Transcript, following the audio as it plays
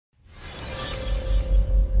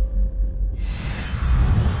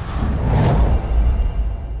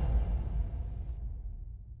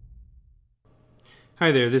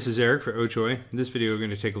Hi there, this is Eric for Ochoy. In this video we're going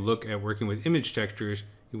to take a look at working with image textures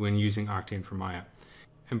when using Octane for Maya.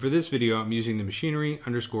 And for this video I'm using the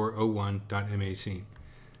machinery_01.mac. I'm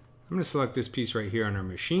going to select this piece right here on our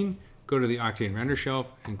machine, go to the OctaneRender shelf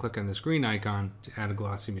and click on this green icon to add a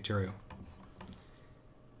glossy material.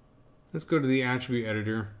 Let's go to the attribute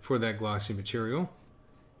editor for that glossy material.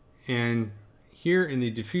 And here in the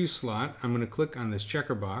diffuse slot I'm going to click on this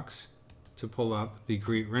checker box to pull up the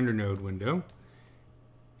Create Render Node window.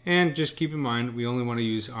 And just keep in mind, we only want to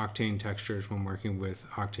use Octane textures when working with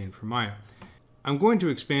Octane for Maya. I'm going to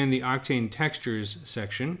expand the Octane textures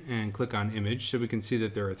section and click on image so we can see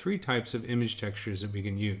that there are three types of image textures that we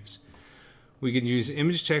can use. We can use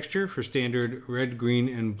image texture for standard red, green,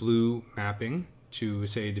 and blue mapping to,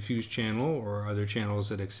 say, a diffuse channel or other channels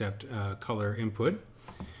that accept color input.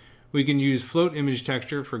 We can use float image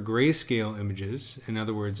texture for grayscale images, in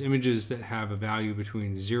other words, images that have a value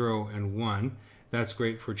between 0 and 1. That's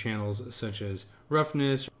great for channels such as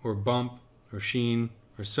roughness or bump or sheen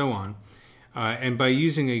or so on. And by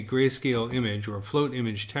using a grayscale image or a float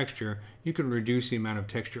image texture, you can reduce the amount of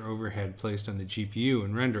texture overhead placed on the GPU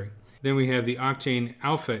in rendering. Then we have the Octane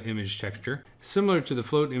alpha image texture, similar to the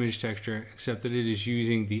float image texture, except that it is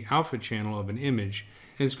using the alpha channel of an image.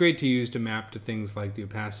 And it's great to use to map to things like the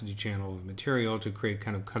opacity channel of material to create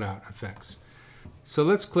kind of cutout effects. So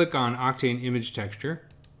let's click on Octane image texture.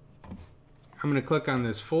 I'm going to click on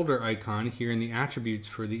this folder icon here in the attributes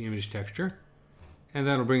for the image texture, and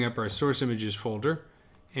that'll bring up our source images folder.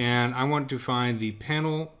 And I want to find the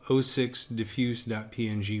panel 06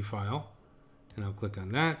 diffuse.png file, and I'll click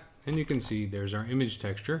on that, and you can see there's our image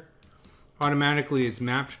texture. Automatically it's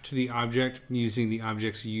mapped to the object using the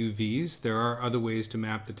object's UVs. There are other ways to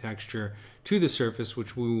map the texture to the surface,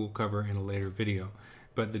 which we will cover in a later video,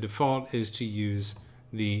 but the default is to use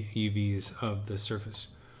the UVs of the surface.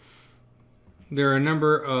 There are a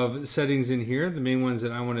number of settings in here. The main ones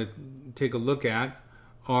that I want to take a look at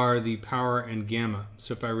are the power and gamma.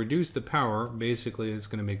 So if I reduce the power, basically it's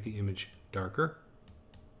going to make the image darker.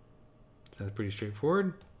 So that's pretty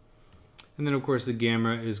straightforward. And then of course the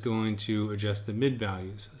gamma is going to adjust the mid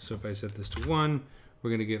values. So if I set this to 1, we're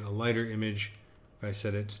going to get a lighter image. If I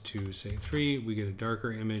set it to say 3, we get a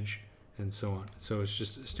darker image, and so on. So it's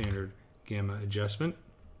just a standard gamma adjustment.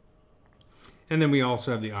 And then we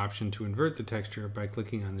also have the option to invert the texture by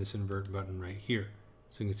clicking on this invert button right here.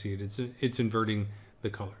 So you can see it's inverting the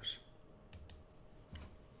colors.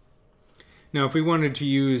 Now if we wanted to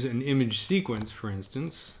use an image sequence, for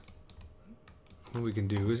instance, what we can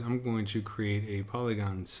do is I'm going to create a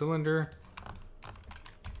polygon cylinder.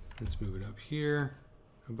 Let's move it up here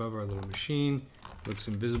above our little machine. It looks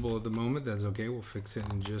invisible at the moment. That's okay. We'll fix it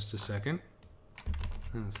in just a second.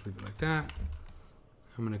 And let's leave it like that.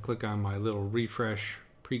 I'm going to click on my little refresh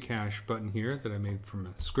Precache button here that I made from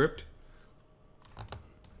a script.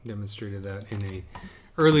 Demonstrated that in a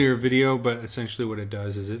earlier video, but essentially what it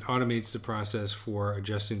does is it automates the process for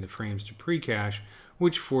adjusting the frames to Precache,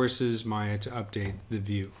 which forces Maya to update the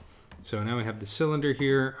view. So now we have the cylinder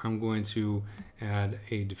here. I'm going to add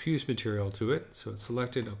a diffuse material to it. So it's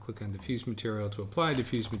selected. I'll click on diffuse material to apply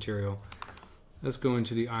diffuse material. Let's go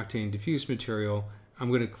into the Octane diffuse material. I'm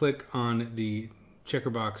going to click on the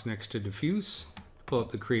checker box next to diffuse, pull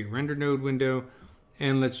up the Create Render Node window,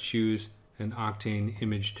 and let's choose an Octane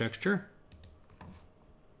image texture.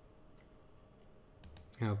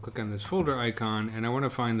 Now click on this folder icon, and I want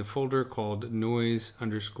to find the folder called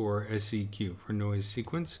noise_seq for noise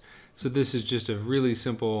sequence. So this is just a really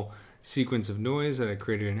simple sequence of noise that I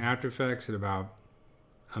created in After Effects at about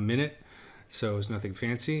a minute. So it's nothing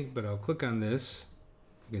fancy, but I'll click on this.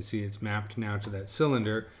 You can see it's mapped now to that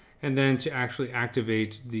cylinder. And then to actually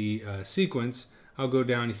activate the sequence, I'll go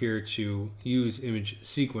down here to use image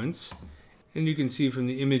sequence. And you can see from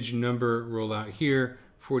the image number rollout here,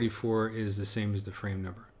 44 is the same as the frame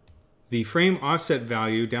number. The frame offset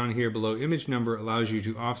value down here below image number allows you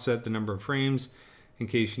to offset the number of frames in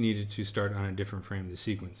case you needed to start on a different frame of the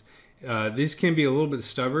sequence. These can be a little bit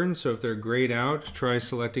stubborn, so if they're grayed out, try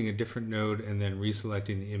selecting a different node and then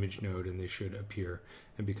reselecting the image node, and they should appear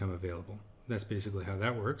and become available. That's basically how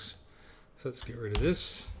that works. So let's get rid of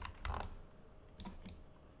this.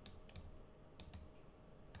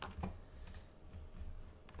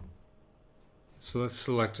 So let's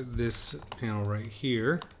select this panel right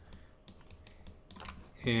here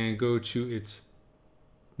and go to its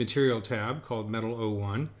material tab called Metal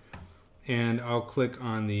 01. And I'll click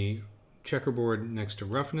on the checkerboard next to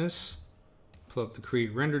roughness, pull up the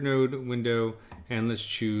Create Render Node window, and let's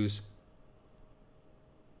choose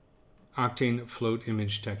Octane Float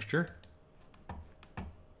Image Texture.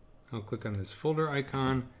 I'll click on this folder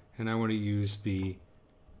icon, and I want to use the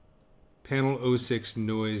panel06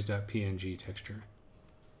 noise.png texture.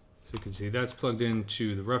 So you can see that's plugged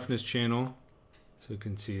into the roughness channel. So you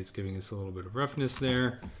can see it's giving us a little bit of roughness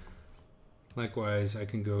there. Likewise, I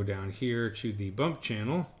can go down here to the bump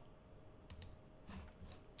channel.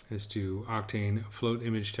 Is to Octane float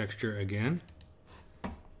image texture again.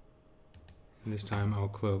 And this time I'll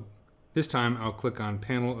click on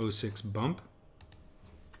panel 06 bump.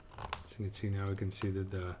 So you can see now we can see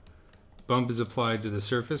that the bump is applied to the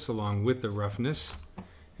surface along with the roughness.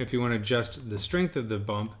 If you want to adjust the strength of the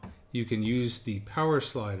bump, you can use the power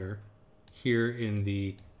slider here in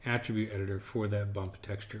the attribute editor for that bump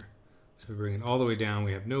texture. So we bring it all the way down,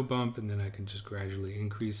 we have no bump, and then I can just gradually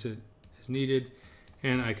increase it as needed.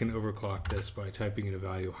 And I can overclock this by typing in a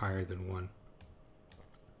value higher than 1.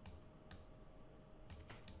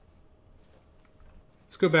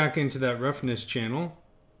 Let's go back into that roughness channel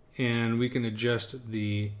and we can adjust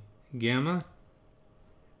the gamma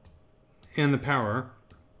and the power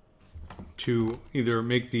to either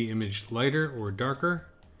make the image lighter or darker,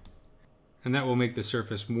 and that will make the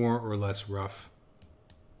surface more or less rough,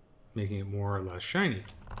 making it more or less shiny.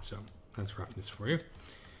 So that's roughness for you.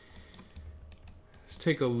 Let's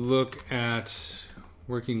take a look at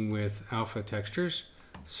working with alpha textures.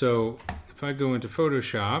 So if I go into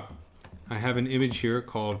Photoshop, I have an image here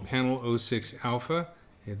called panel 06 alpha.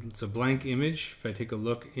 It's a blank image. If I take a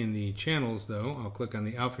look in the channels though, I'll click on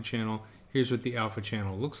the alpha channel. Here's what the alpha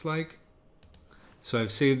channel looks like. So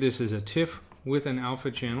I've saved this as a TIFF with an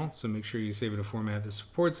alpha channel. So make sure you save it in a format that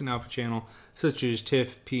supports an alpha channel, such as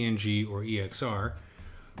TIFF, PNG, or EXR.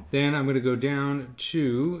 Then I'm going to go down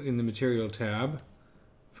to, in the Material tab,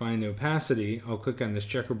 find opacity. I'll click on this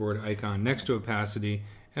checkerboard icon next to opacity,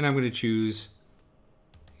 and I'm going to choose,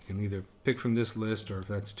 you can either pick from this list, or if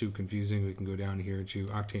that's too confusing, we can go down here to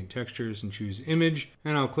Octane Textures and choose Image,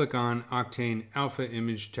 and I'll click on Octane Alpha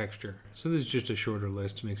Image Texture. So this is just a shorter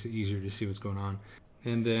list, makes it easier to see what's going on.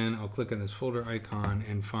 And then I'll click on this folder icon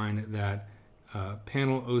and find that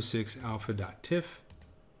panel 06 alpha.tiff,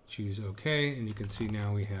 choose OK, and you can see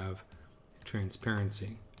now we have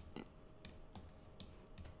transparency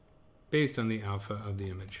based on the alpha of the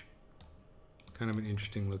image. Kind of an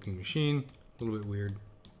interesting looking machine, a little bit weird,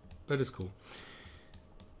 but it's cool.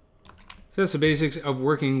 So that's the basics of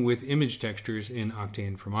working with image textures in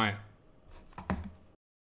Octane for Maya.